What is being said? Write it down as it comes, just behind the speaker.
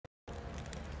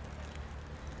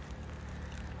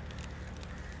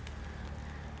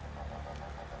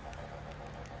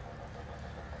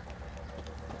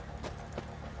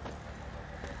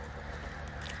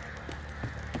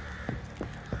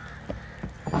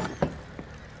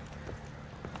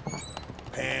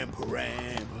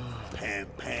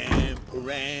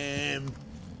Pam-param,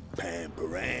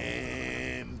 pam-param.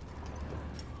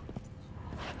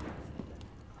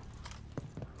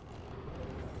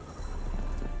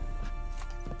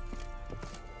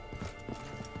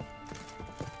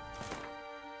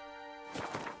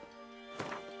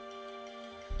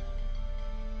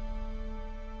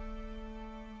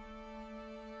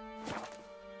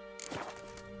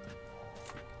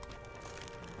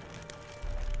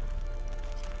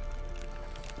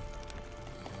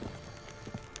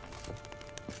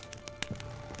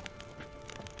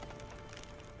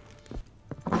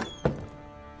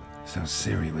 So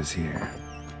Siri was here.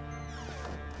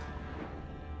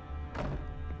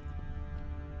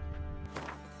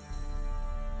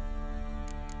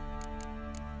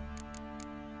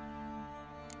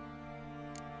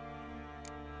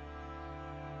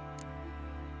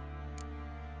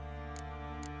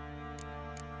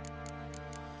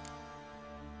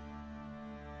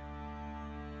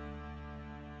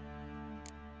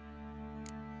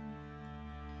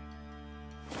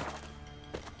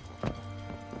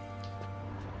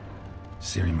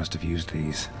 Siri must have used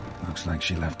these. Looks like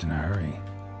she left in a hurry.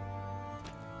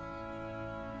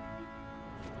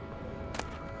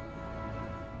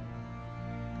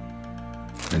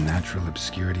 The Natural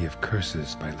Obscurity of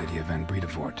Curses by Lydia van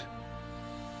Bredevoort.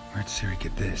 Where'd Siri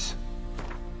get this?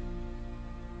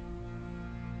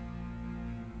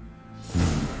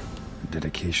 A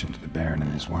dedication to the Baron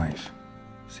and his wife.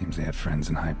 Seems they had friends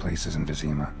in high places in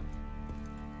Vizima.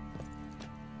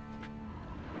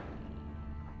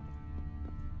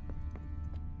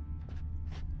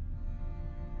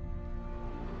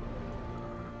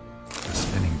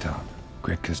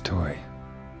 Gretka's toy.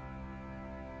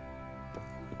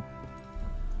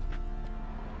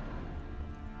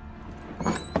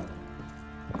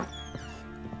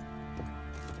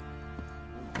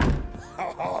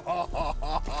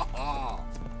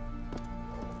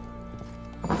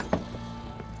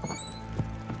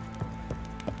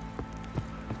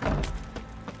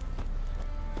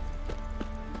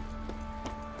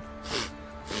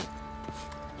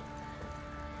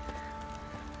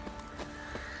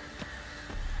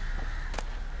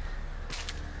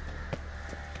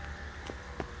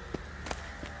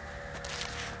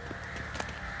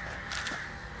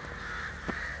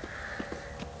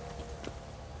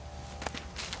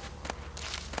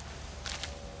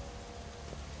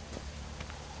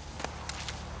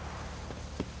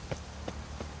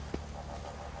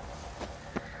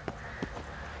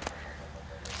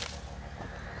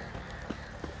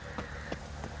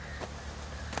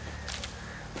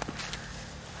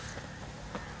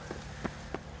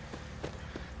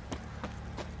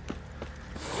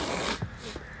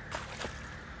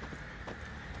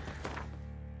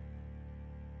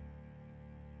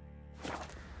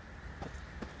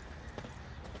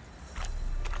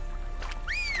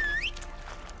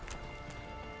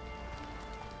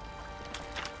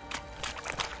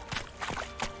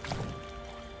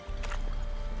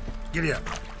 Giddy up.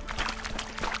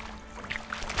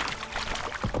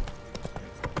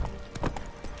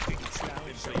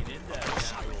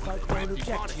 Folk won't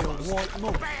object to your white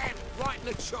mug. Bam! Right in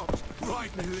the chops. Right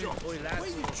in the chops. Oi lads, Where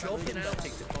you chopping out to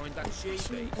find that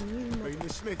sheepy. Been the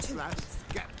Smiths, lads.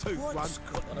 Gap tooth one.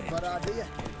 Got a bad idea.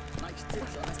 Makes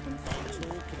tips on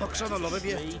it. Box on a lot of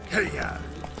you. Here you are.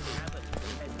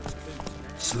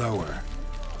 Slower.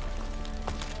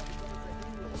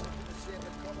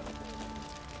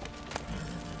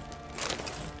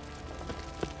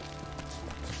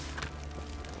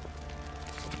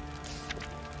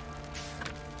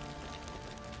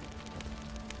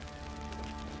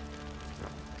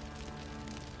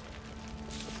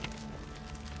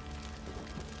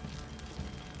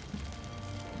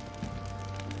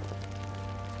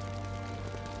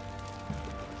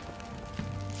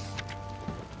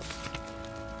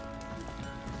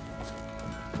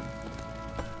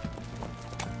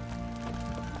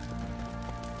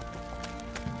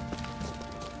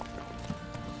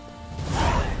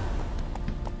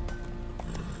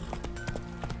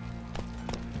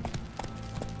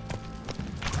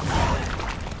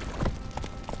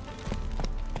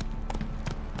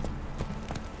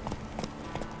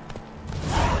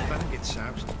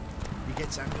 Soused. He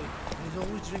gets angry and he's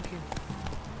always drinking.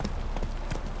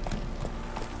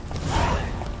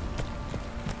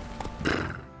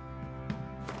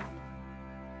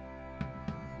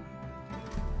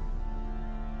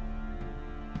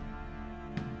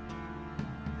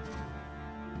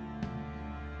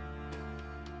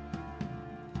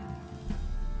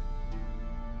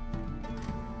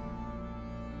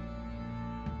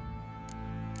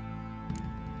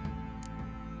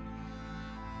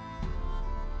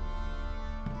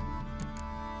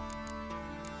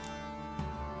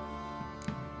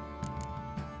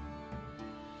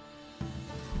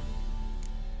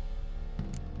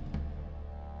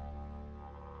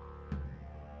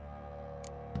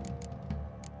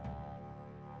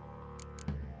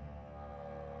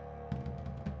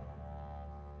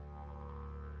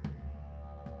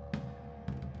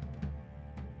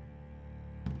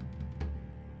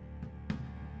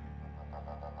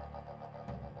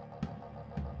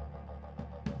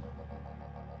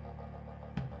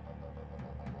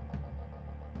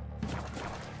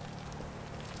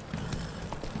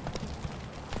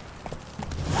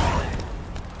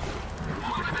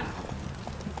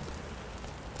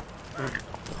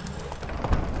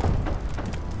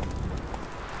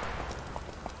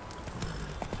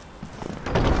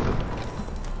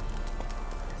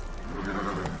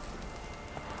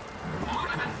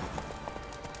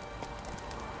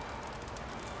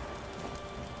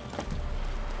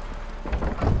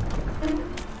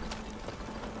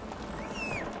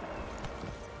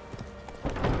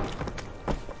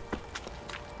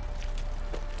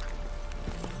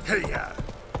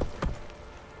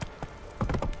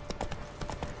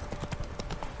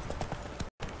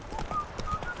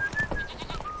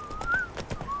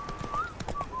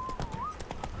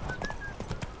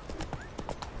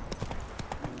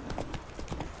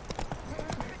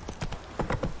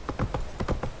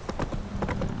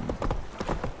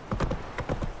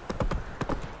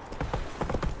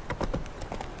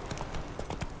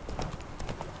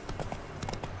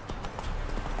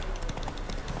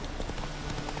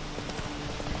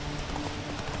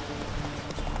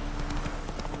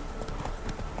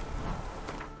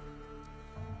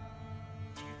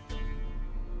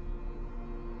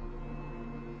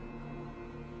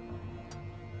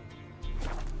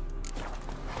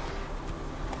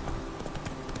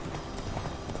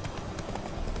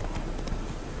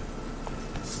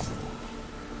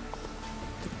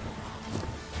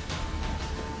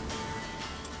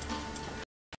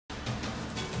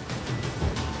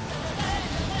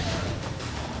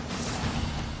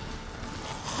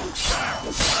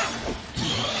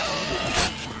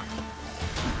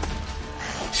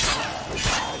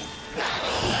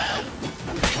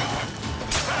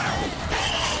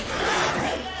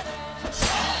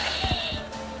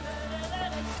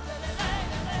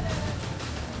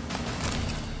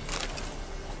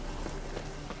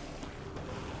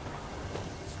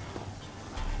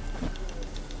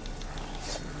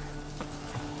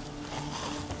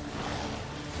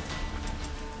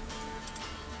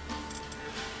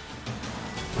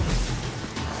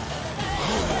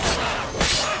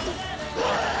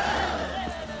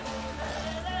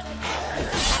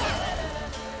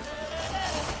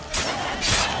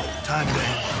 Time to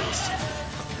end this.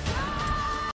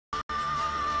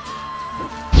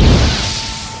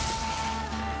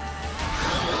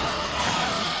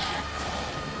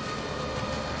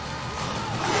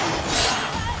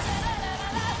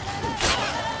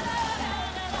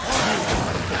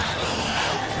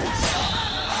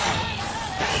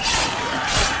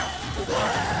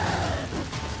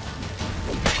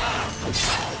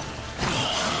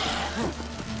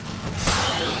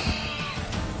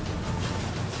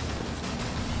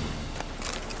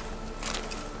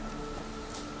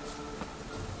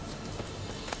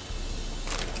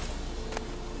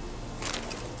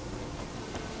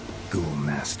 Ghoul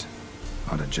nest.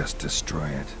 Ought to just destroy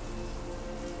it.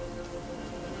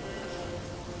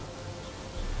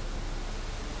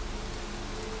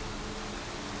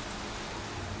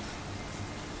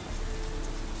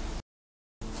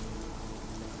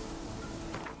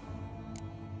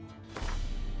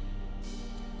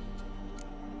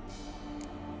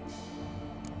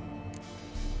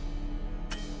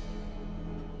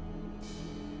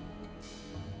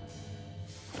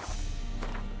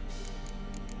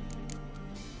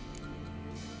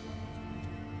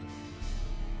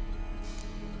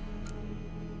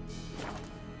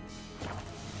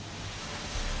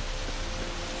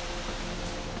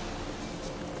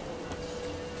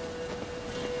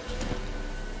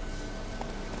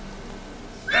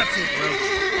 That's it, bro.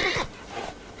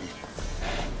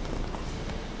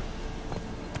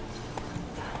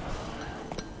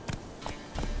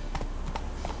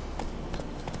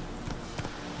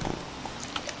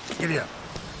 Giddy up.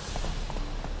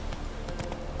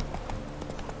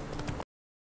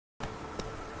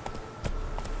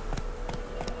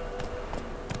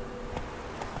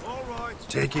 All right.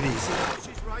 Take it easy. This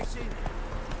is racing.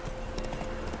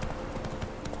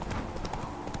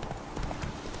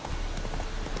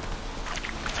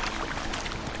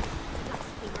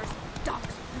 Blasphemers,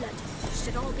 dogs, blood,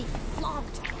 should all be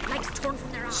flogged, legs torn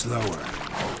from their arms. Slower.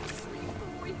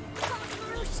 Boy, have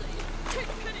mercy. Take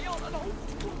pity on an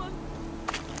old woman.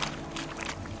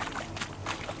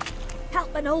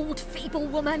 Help an old, feeble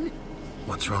woman.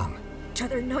 What's wrong?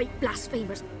 T'other night,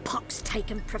 blasphemers, pox take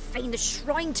and profane the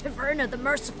shrine to Verna the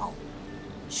Merciful.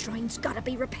 Shrine's gotta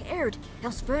be repaired,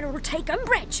 else Verna will take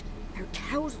umbrage. Our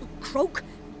cows will croak,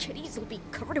 kitties will be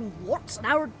covered in warts, and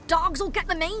our dogs will get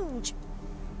the mange.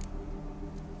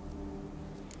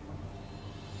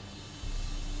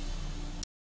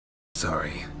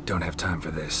 Sorry, don't have time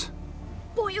for this.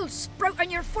 Boils sprout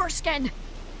on your foreskin.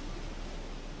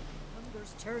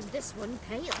 Hunger's turned this one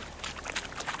pale.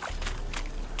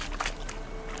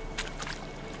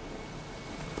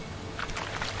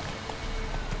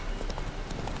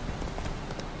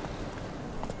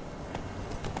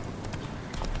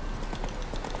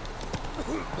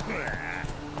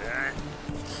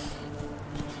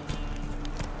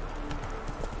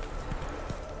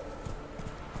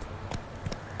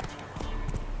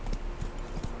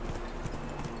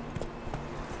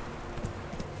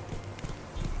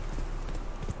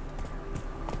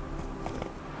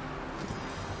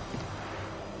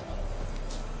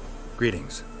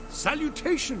 Greetings.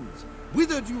 Salutations!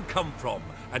 Whither do you come from,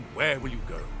 and where will you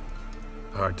go?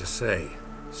 Hard to say.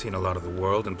 Seen a lot of the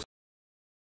world and...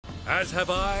 As have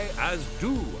I, as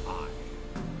do I.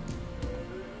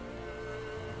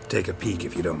 Take a peek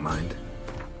if you don't mind.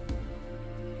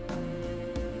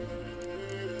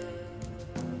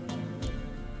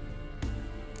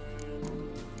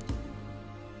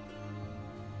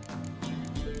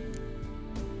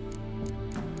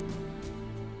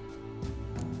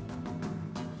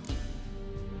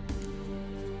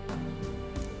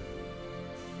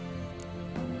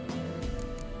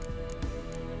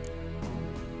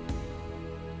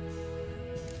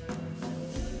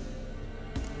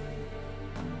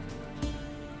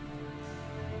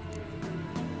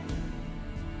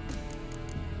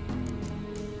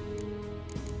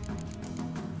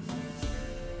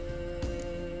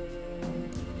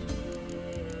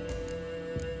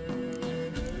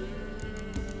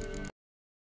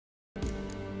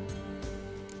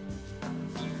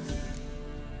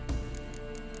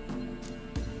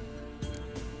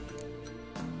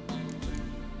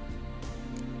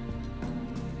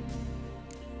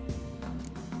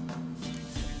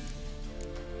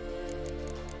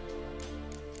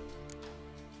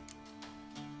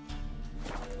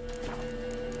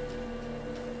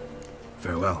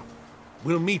 Farewell.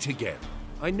 We'll meet again.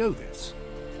 I know this.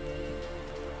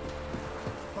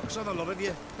 Pox on the lot of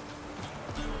you.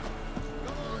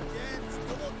 Come on, gents,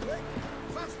 double quick.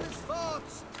 Fast as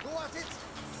farts. Go at it.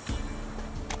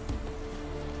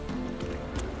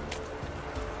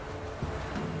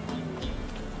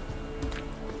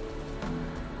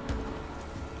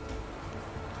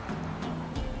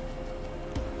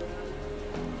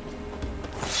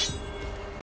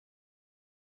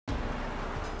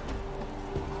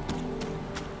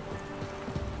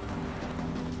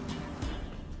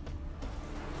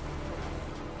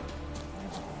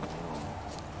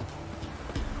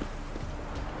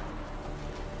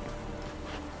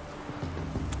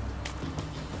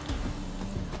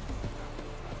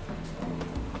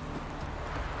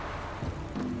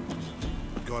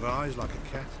 Got eyes like a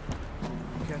cat.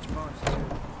 Catch mice.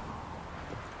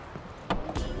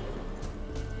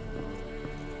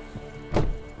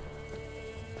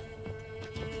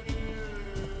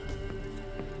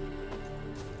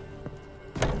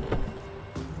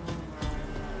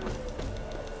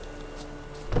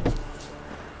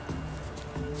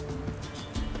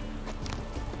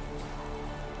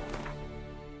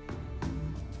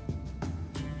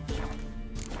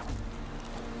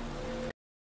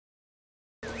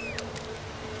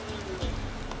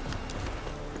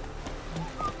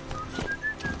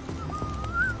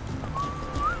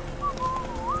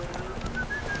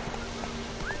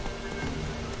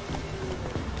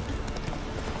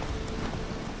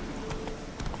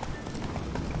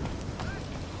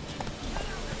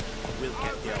 We'll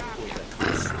get the old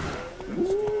bullet.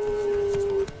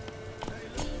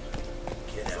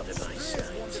 Get out of my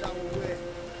sight.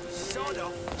 Sod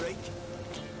off, freak.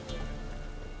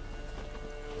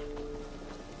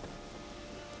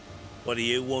 What do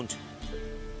you want?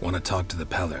 Want to talk to the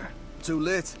Peller? Too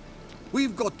late.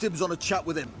 We've got dibs on a chat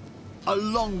with him. A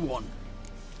long one.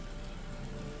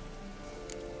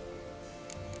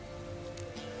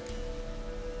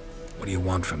 What do you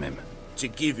want from him? To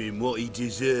give him what he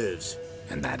deserves.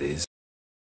 And that is?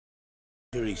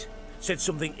 Berries. Said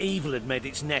something evil had made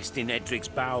its nest in Edric's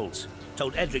bowels.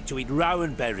 Told Edric to eat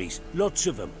rowan berries. Lots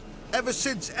of them. Ever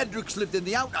since Edric's lived in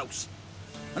the outhouse.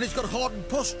 And he's got hardened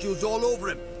pustules all over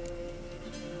him.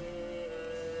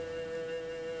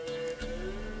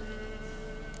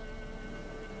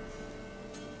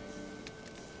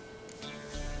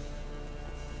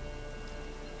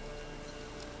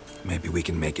 Maybe we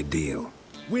can make a deal.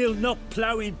 We'll not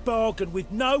plough in bargain with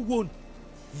no one.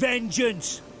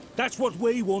 Vengeance. That's what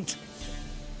we want.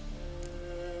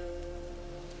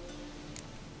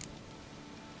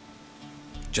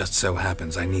 Just so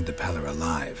happens I need the Peller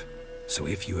alive. So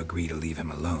if you agree to leave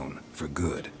him alone, for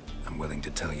good, I'm willing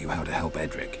to tell you how to help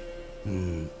Edric.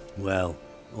 Well,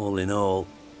 all in all...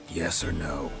 Yes or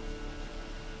no?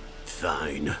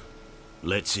 Fine.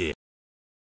 Let's hear.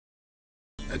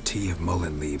 A tea of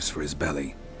mullein leaves for his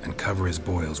belly, and cover his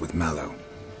boils with mallow.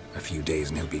 A few days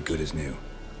and he'll be good as new.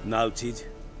 Noted.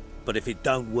 But if it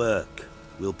don't work,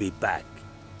 we'll be back.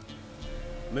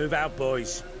 Move out,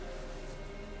 boys.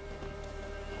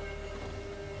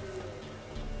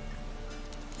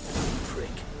 Prick.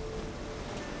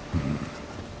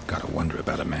 Gotta wonder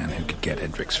about a man who could get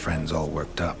Edric's friends all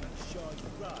worked up.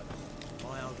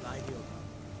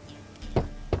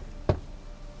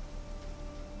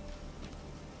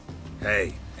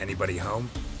 Hey, anybody home?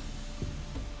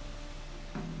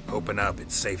 Open up,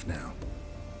 it's safe now.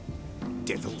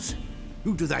 Devils.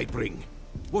 Who do they bring?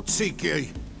 What seek ye?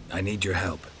 I need your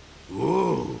help.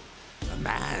 Oh, a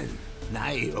man.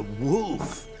 Nay, a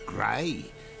wolf. Grey,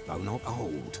 though not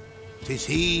old. 'Tis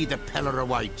he the Peller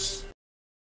awaits.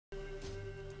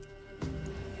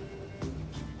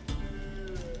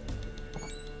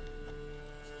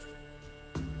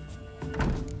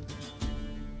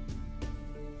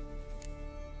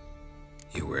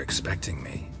 You were expecting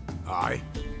me. Aye,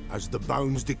 as the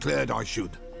bones declared I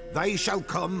should. They shall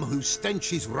come whose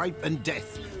stench is rape and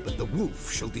death, but the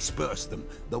wolf shall disperse them,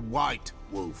 the white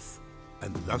wolf.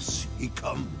 And thus he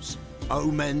comes.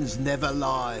 Omens never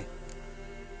lie.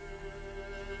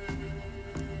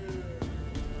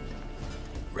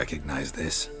 Recognize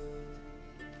this?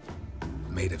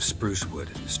 Made of spruce wood,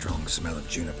 strong smell of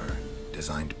juniper,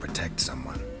 designed to protect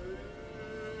someone.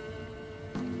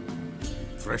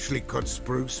 Freshly cut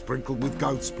spruce sprinkled with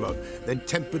goat's blood, then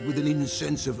tempered with an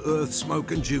incense of earth,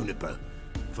 smoke and juniper.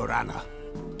 For Anna,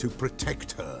 to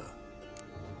protect her.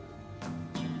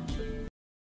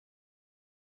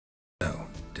 So,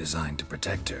 designed to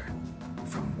protect her.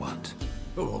 From what?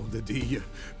 Oh, the dear.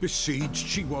 Besieged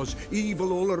she was,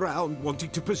 evil all around, wanting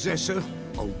to possess her.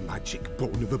 Old magic,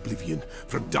 born of oblivion,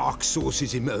 from dark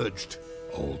sources emerged.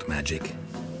 Old magic?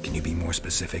 Can you be more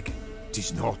specific?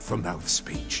 'Tis not for mouth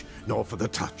speech, nor for the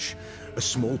touch. A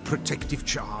small protective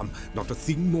charm, not a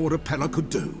thing more Apella could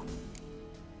do.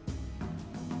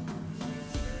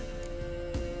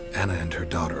 Anna and her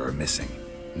daughter are missing.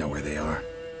 Know where they are?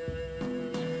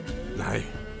 Nay,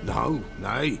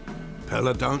 nay.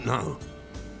 Pella don't know.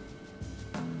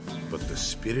 But the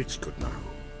spirits could know.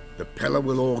 The Pella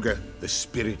will augur, the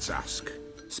spirits ask.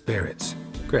 Spirits.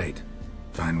 Great.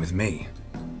 Fine with me.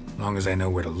 Long as I know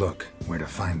where to look, where to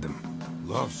find them.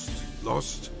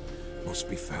 Lost, must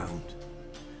be found.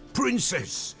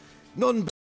 Princess! None.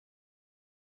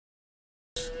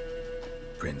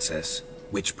 Princess?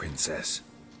 Which princess?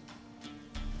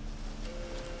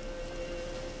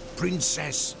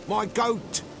 Princess, my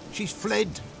goat! She's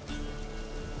fled.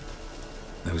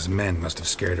 Those men must have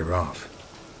scared her off.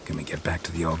 Can we get back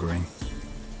to the auguring?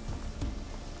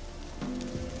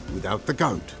 Without the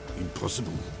goat,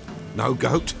 impossible. No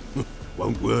goat,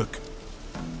 won't work.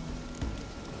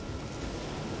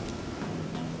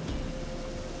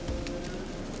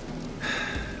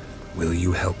 Will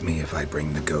you help me if I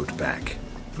bring the goat back?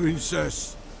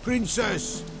 Princess,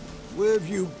 where have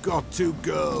you got to,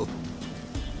 girl?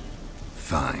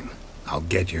 Fine. I'll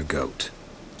get your goat.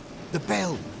 The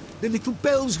bell. The little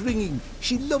bell's ringing.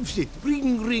 She loves it.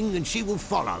 Ring, ring, and she will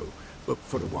follow. But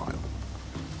for a while.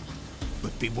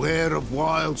 But beware of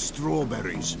wild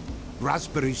strawberries.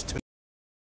 Raspberries to...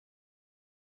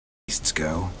 Beasts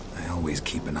go. I always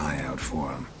keep an eye out for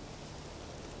them.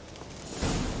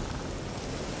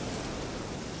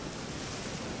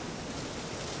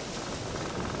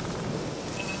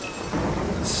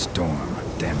 A storm.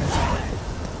 Damn it.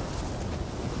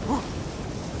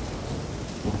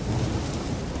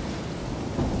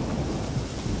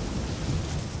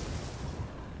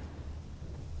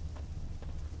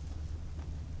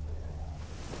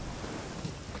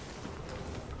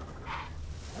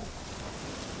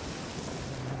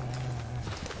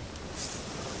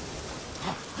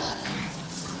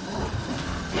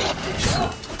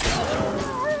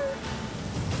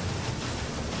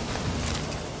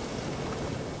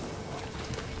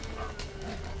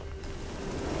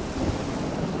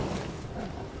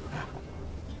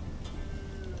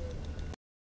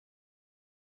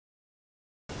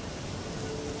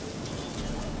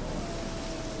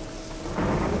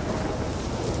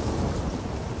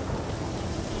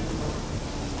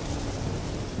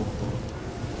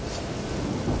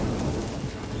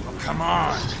 Come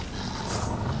on!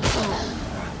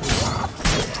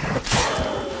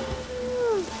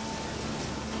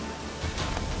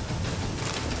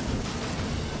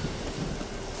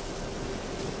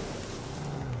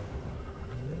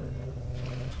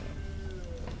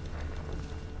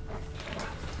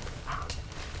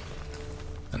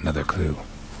 Another clue.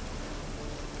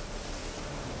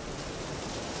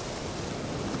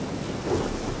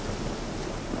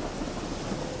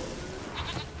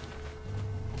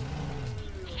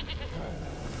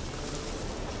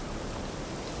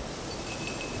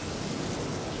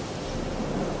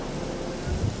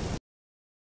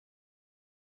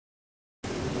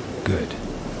 Good.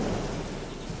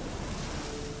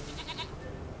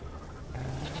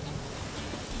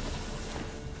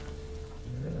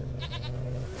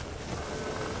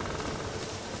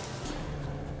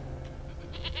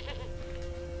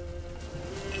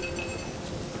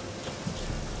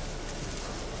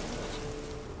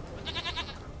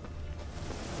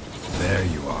 There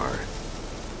you are.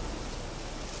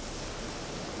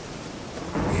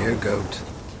 Here, goat.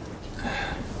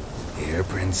 Here,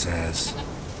 princess.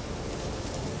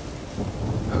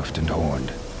 Hoofed and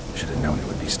horned. Should have known it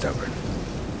would be stubborn.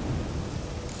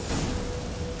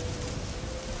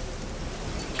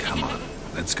 Come on,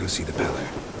 let's go see the Peller.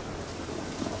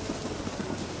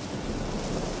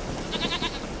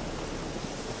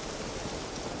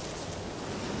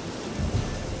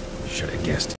 Should have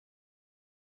guessed.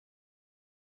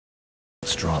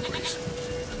 Strawberries.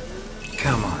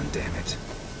 Come on, damn it.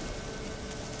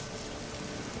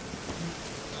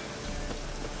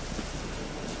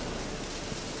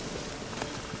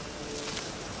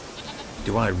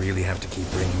 Do I really have to keep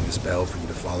ringing this bell for you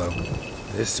to follow?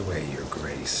 This way, Your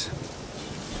Grace.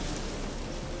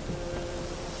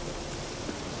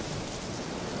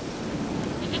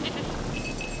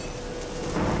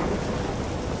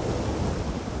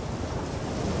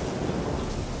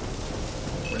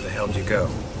 Where the hell did you go?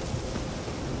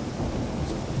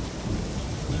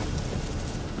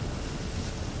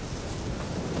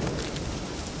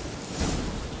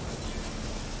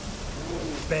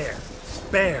 There.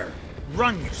 Bear!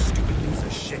 Run, you stupid piece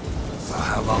of shit! Well,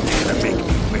 how long are you gonna make me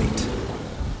wait?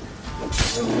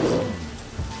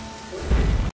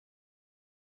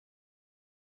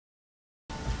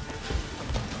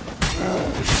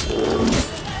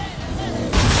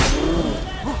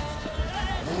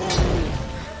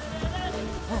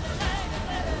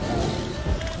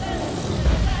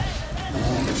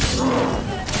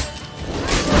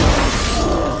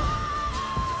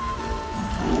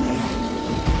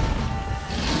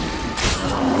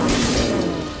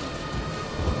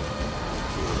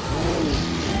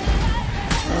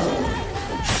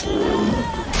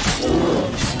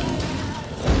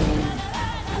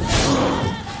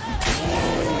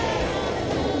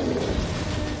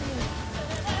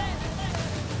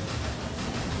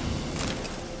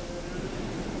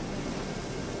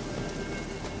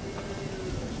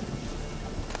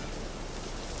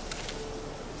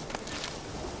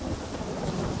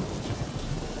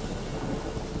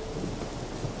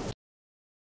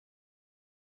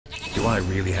 Do I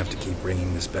really have to keep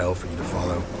ringing this bell for you to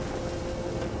follow?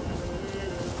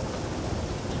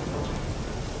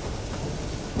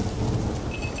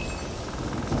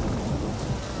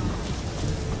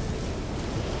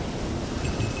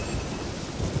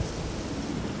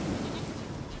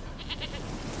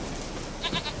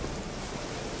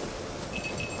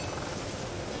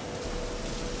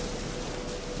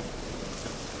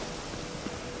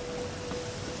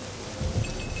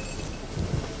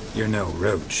 You're no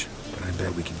roach, but I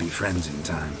bet we could be friends in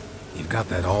time. You've got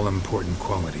that all-important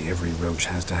quality every roach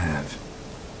has to have.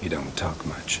 You don't talk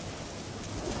much.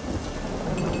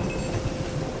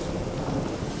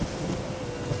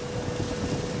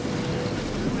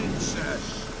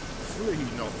 Princess, flee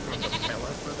not from the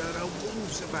pillar, for there are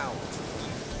wolves about.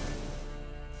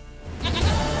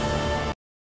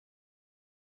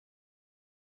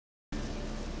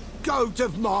 Goat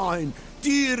of mine,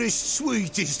 dearest,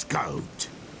 sweetest goat.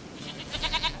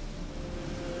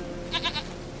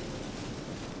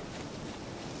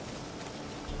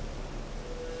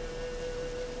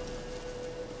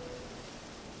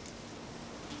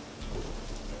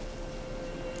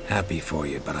 Happy for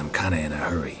you, but I'm kinda in a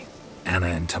hurry. Anna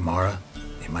and Tamara,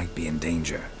 they might be in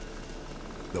danger.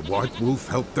 The White Wolf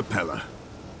helped the Peller,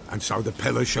 and so the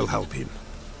Peller shall help him.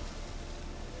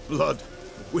 Blood.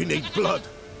 We need blood.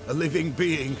 A living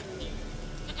being.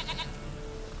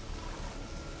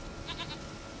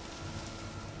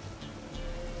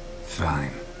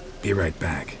 Fine. Be right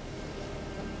back.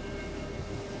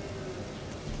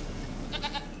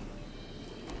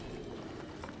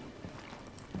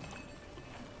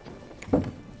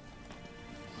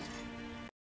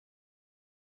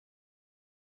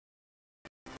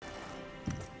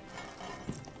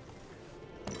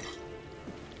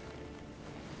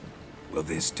 Will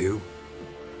this do?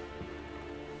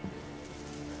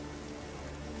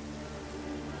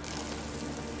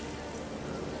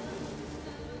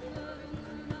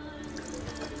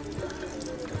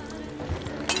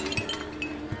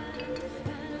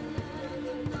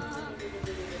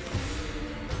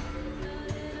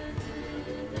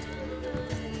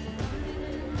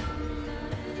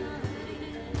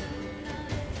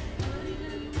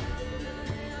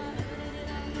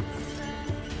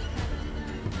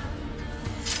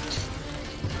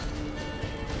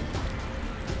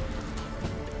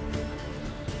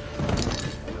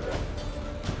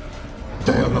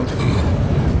 They are not here.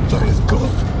 There is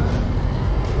blood.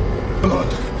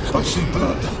 Blood. I see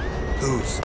blood.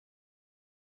 Whose?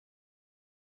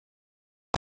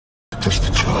 Just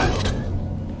a child.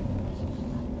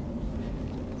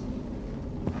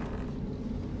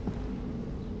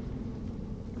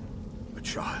 A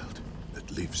child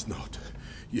that lives not,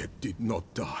 yet did not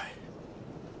die.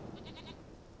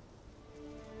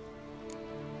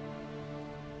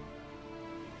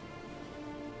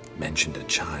 Mentioned a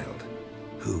child.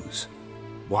 Whose?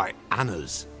 Why,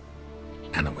 Anna's.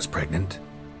 Anna was pregnant?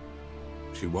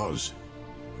 She was,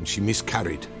 and she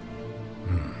miscarried.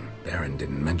 Baron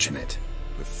didn't mention it.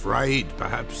 Afraid,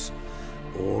 perhaps,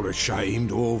 or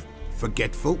ashamed, or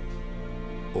forgetful.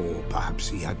 Or perhaps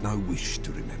he had no wish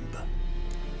to remember.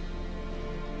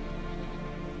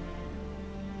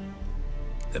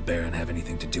 The Baron have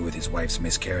anything to do with his wife's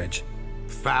miscarriage?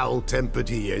 Foul-tempered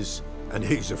he is, and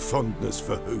he's a fondness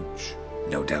for hooch.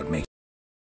 No doubt makes...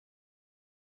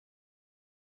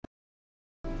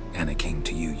 Anna came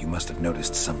to you. You must have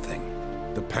noticed something.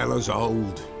 The Peller's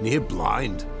old, near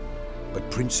blind,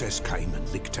 but Princess came and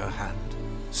licked her hand.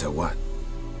 So what?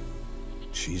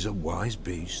 She's a wise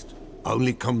beast.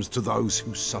 Only comes to those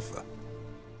who suffer.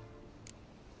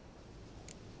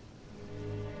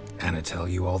 Anna tell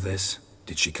you all this?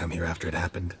 Did she come here after it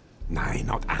happened? Nay,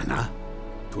 not Anna.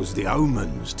 'Twas the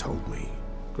omens told me.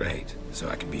 Great, so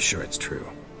I can be sure it's true.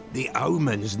 The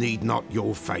omens need not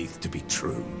your faith to be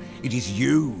true. It is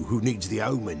you who needs the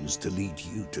omens to lead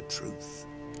you to truth.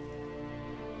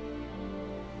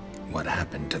 What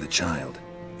happened to the child?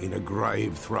 In a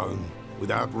grave thrown,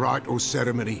 without rite or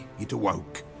ceremony, it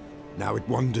awoke. Now it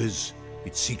wanders,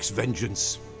 it seeks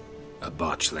vengeance. A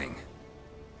botchling.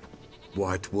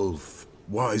 White wolf,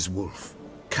 wise wolf,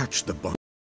 catch the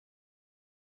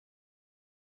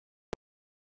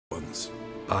ones.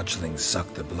 Botchlings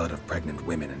suck the blood of pregnant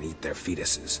women and eat their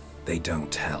fetuses. They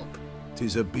don't help.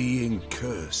 'Tis a being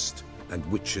cursed, and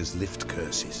witches lift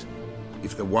curses.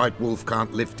 If the white wolf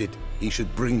can't lift it, he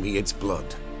should bring me its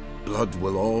blood. Blood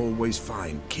will always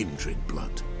find kindred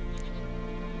blood.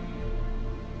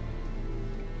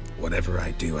 Whatever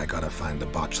I do, I gotta find the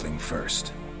botchling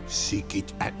first. Seek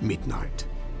it at midnight,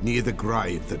 near the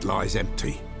grave that lies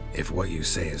empty. If what you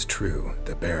say is true,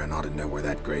 the Baron ought to know where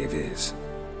that grave is.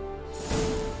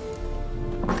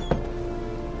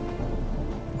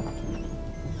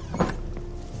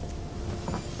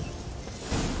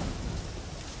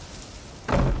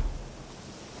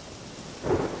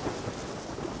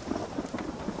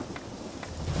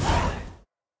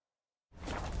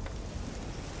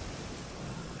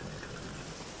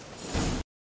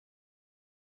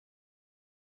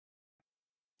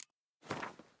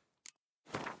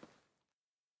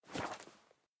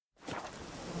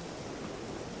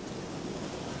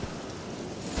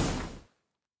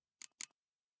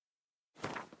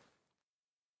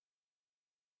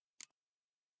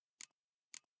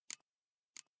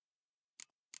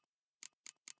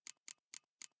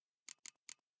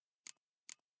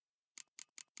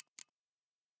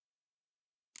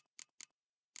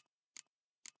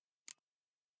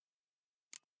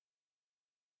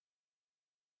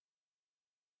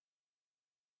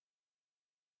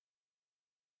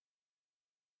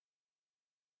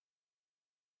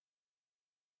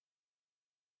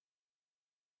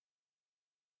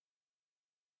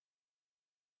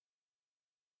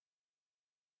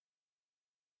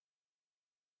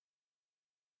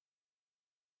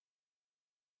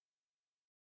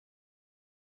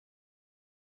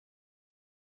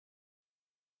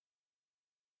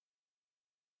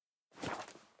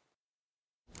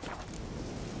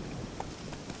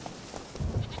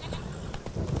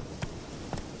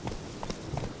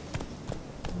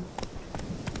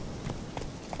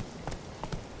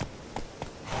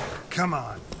 Come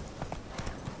on.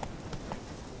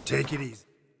 Take it easy.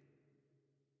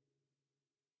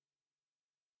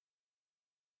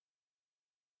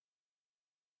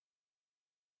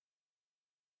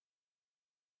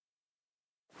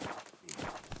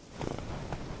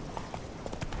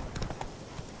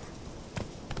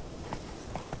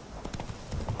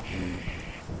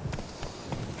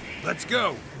 Let's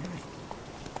go.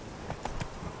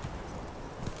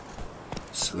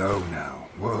 Slow now.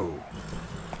 Whoa.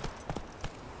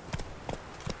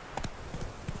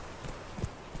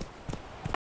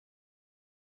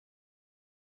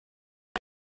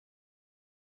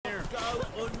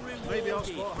 Maybe I'll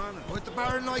spot Hannah. With the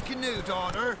Baron like you knew,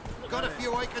 daughter. Got a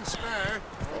few I can spare.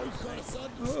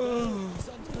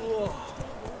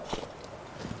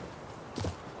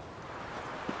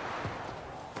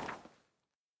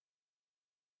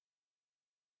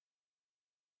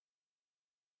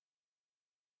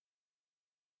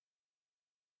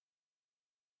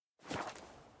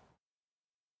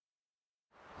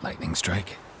 Lightning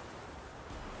strike.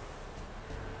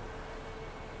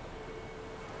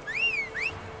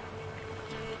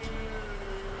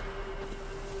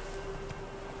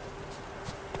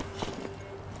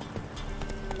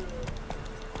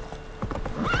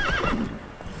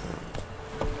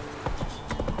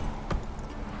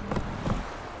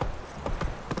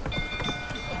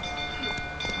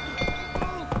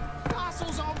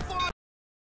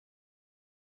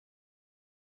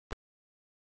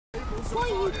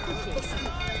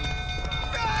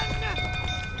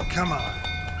 Come on.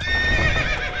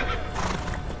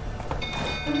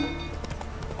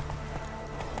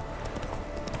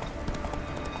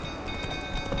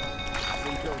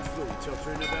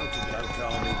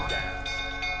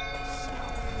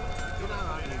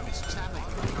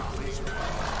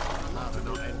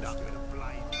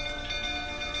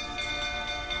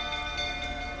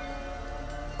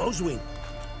 Oswin?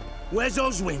 Where's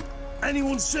Oswin?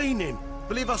 Anyone seen him?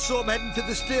 Believe I saw him heading to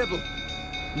the stable.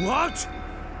 What?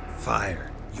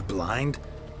 Fire. You blind?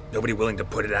 Nobody willing to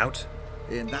put it out?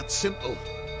 Ain't that simple.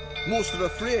 Most are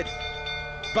afraid.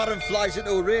 Baron flies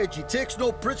into a rage. He takes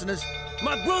no prisoners.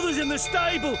 My brother's in the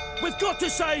stable. We've got to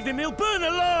save him. He'll burn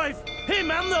alive.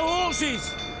 Him and the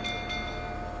horses.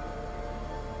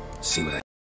 See what I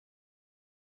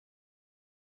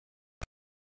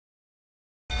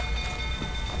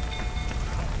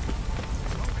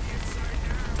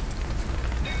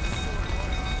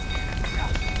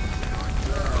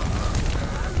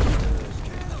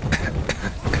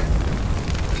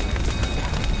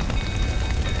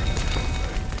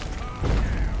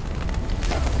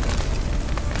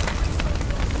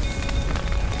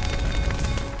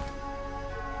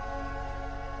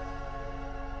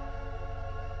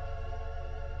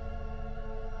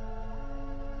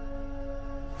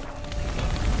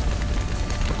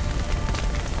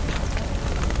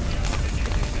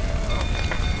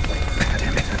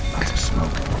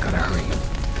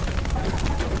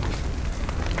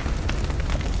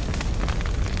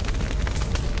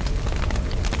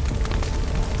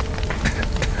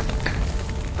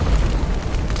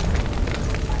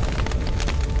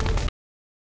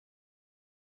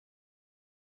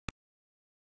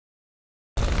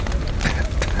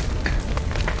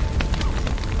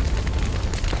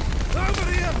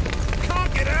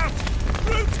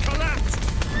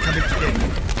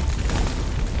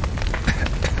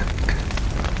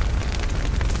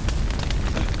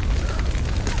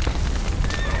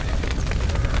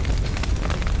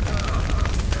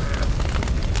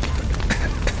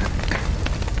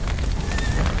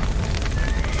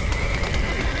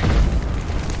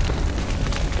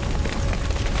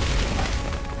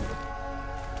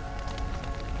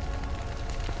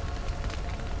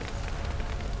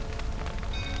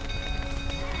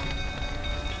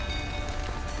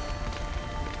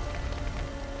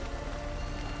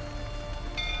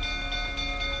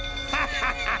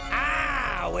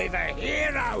we've a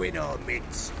hero in our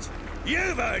midst.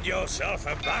 You've earned yourself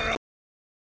a barrel.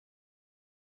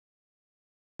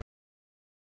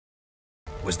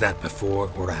 Was that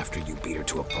before or after you beat her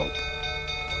to a pulp?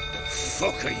 What the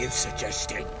fuck are you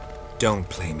suggesting? Don't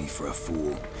play me for a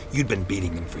fool. You'd been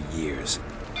beating them for years.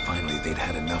 Finally, they'd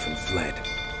had enough and fled.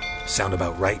 Sound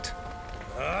about right?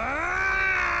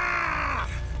 Ah!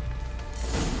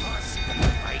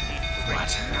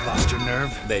 What? Lost your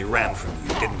nerve? They ran from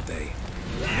you, didn't they?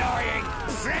 Lying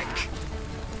prick!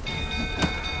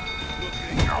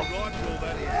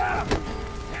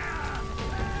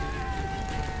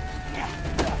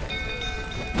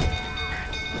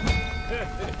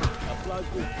 A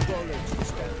bloke with bollocks to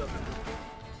stand up.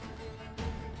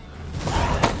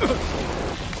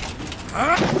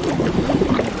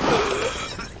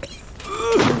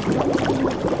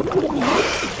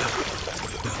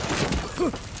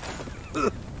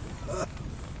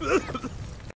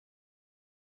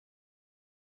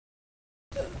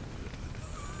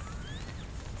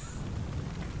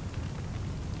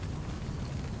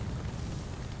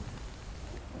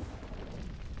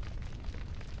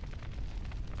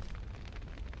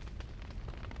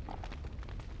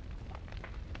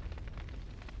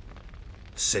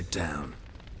 Sit down.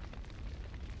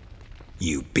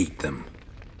 You beat them.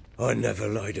 I never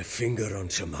laid a finger on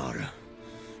Tamara.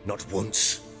 Not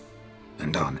once.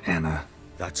 And on Anna?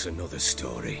 That's another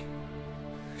story.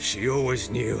 She always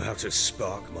knew how to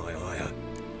spark my ire.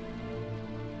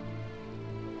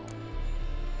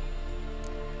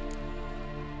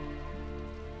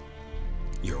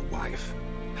 Your wife.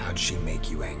 How'd she make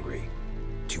you angry?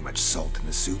 Too much salt in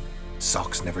the soup?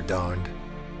 Socks never darned?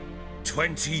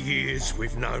 20 years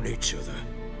we've known each other.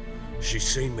 She's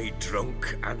seen me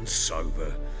drunk and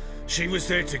sober. She was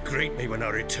there to greet me when I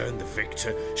returned the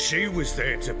victor. She was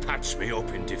there to patch me up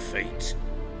in defeat.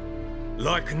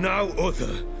 Like no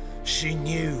other, she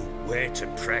knew where to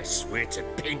press, where to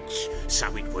pinch,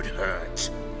 so it would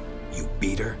hurt. You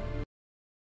beat her?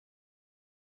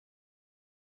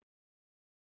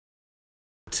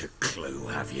 A clue,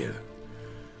 have you?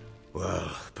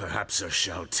 Well, perhaps I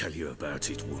shall tell you about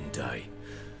it one day.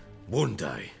 One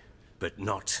day, but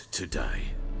not today.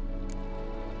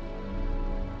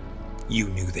 You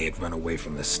knew they had run away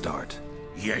from the start.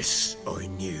 Yes, I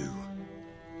knew.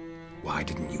 Why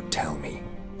didn't you tell me?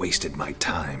 Wasted my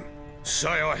time.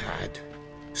 Say I had.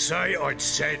 Say I'd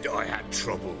said I had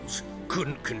troubles.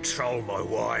 Couldn't control my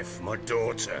wife, my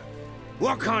daughter.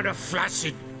 What kind of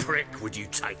flaccid prick would you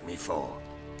take me for?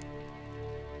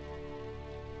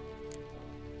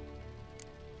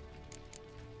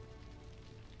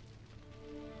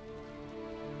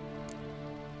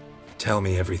 Tell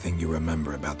me everything you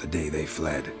remember about the day they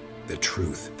fled. The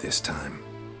truth this time.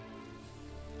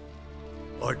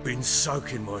 I'd been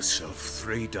soaking myself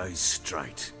 3 days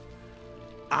straight.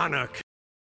 Anna...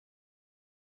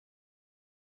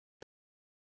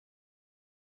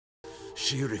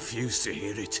 She refused to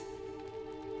hear it.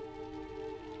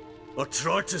 I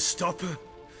tried to stop her.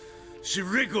 She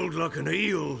wriggled like an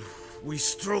eel. We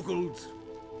struggled.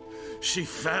 She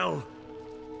fell.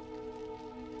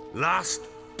 Last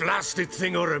blasted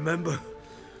thing I remember.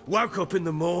 Woke up in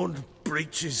the morn,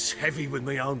 breeches heavy with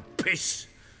my own piss.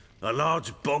 A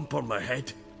large bump on my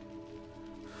head.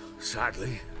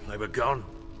 Sadly, they were gone.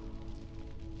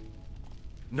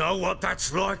 Know what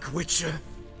that's like, Witcher?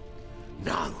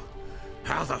 No.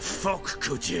 How the fuck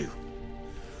could you?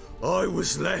 I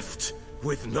was left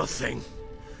with nothing.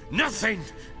 Nothing!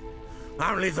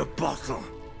 Only the bottle.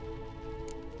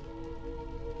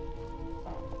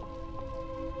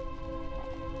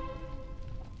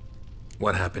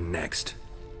 What happened next?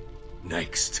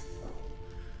 Next.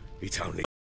 It only...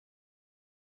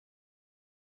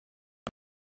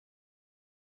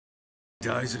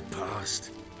 Days had passed.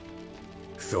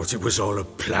 Thought it was all a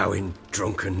ploughing,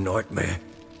 drunken nightmare.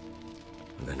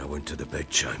 And then I went to the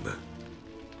bedchamber,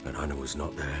 and Anna was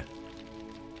not there.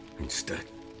 Instead,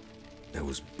 there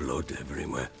was blood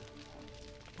everywhere.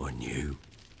 I knew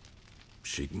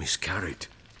she'd miscarried.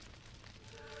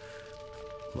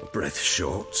 My breath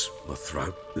short, my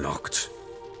throat locked.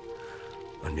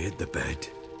 I neared the bed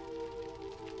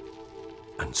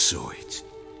and saw it.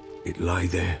 It lay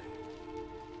there,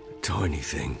 a tiny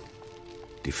thing,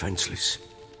 defenseless,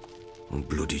 on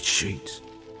bloodied sheets,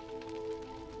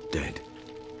 dead.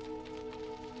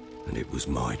 And it was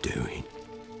my doing.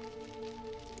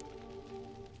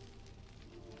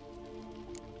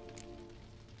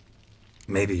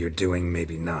 Maybe you're doing,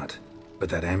 maybe not. But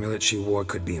that amulet she wore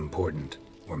could be important.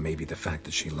 Or maybe the fact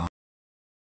that she lost.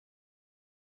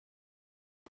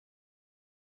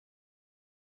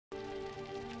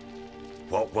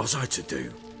 What was I to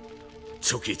do?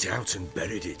 took it out and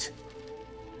buried it.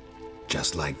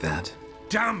 Just like that?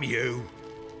 Damn you!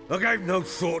 I gave no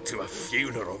thought to a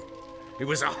funeral. It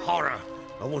was a horror.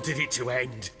 I wanted it to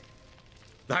end.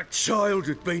 That child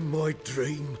had been my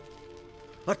dream.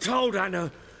 I told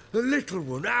Anna, the little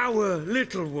one, our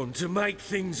little one, to make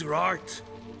things right.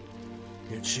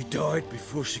 Yet she died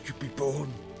before she could be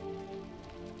born.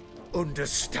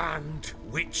 Understand,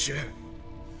 Witcher?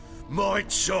 My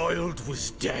child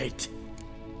was dead.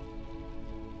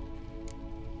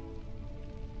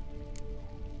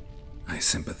 I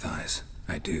sympathize.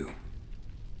 I do.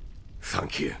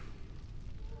 Thank you.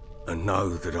 And know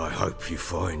that I hope you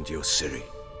find your Ciri.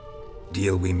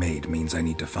 Deal we made means I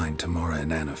need to find Tamara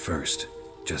and Anna first.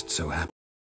 Just so happens.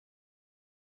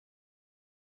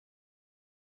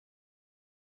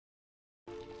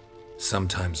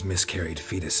 Sometimes miscarried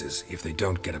fetuses, if they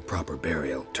don't get a proper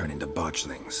burial, turn into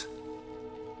botchlings.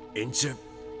 Into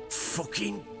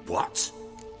fucking what?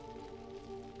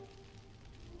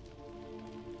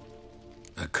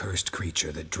 A cursed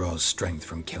creature that draws strength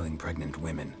from killing pregnant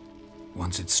women.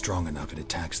 Once it's strong enough, it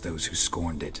attacks those who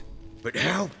scorned it. But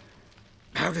how?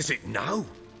 How does it know?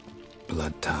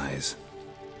 Blood ties.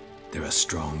 They're a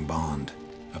strong bond.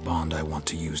 A bond I want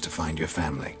to use to find your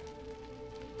family.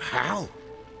 How?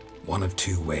 One of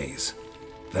two ways.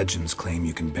 Legends claim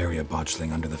you can bury a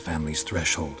botchling under the family's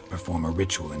threshold, perform a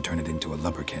ritual, and turn it into a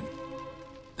lubberkin.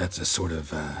 That's a sort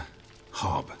of,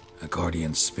 hob, a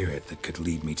guardian spirit that could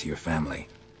lead me to your family.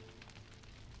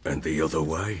 And the other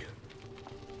way?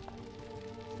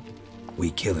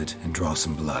 We kill it and draw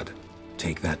some blood.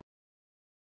 Take that.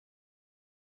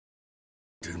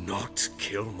 Do not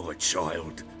kill my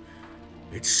child.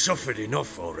 It's suffered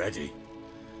enough already.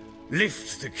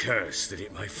 Lift the curse that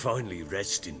it may finally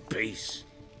rest in peace.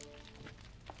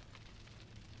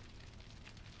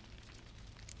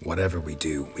 Whatever we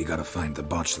do, we gotta find the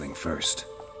botchling first.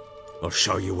 I'll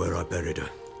show you where I buried her,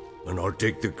 and I'll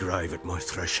dig the grave at my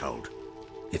threshold.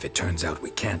 If it turns out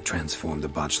we can't transform the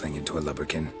botchling into a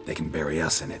lubberkin, they can bury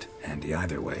us in it. Handy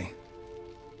either way.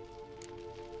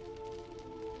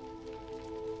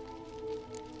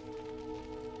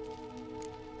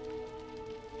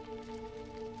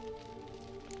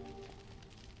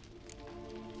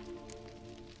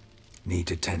 Need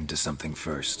to tend to something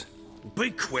first.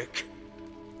 Be quick.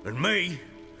 And me?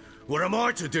 What am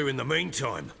I to do in the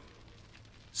meantime?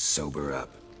 Sober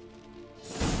up.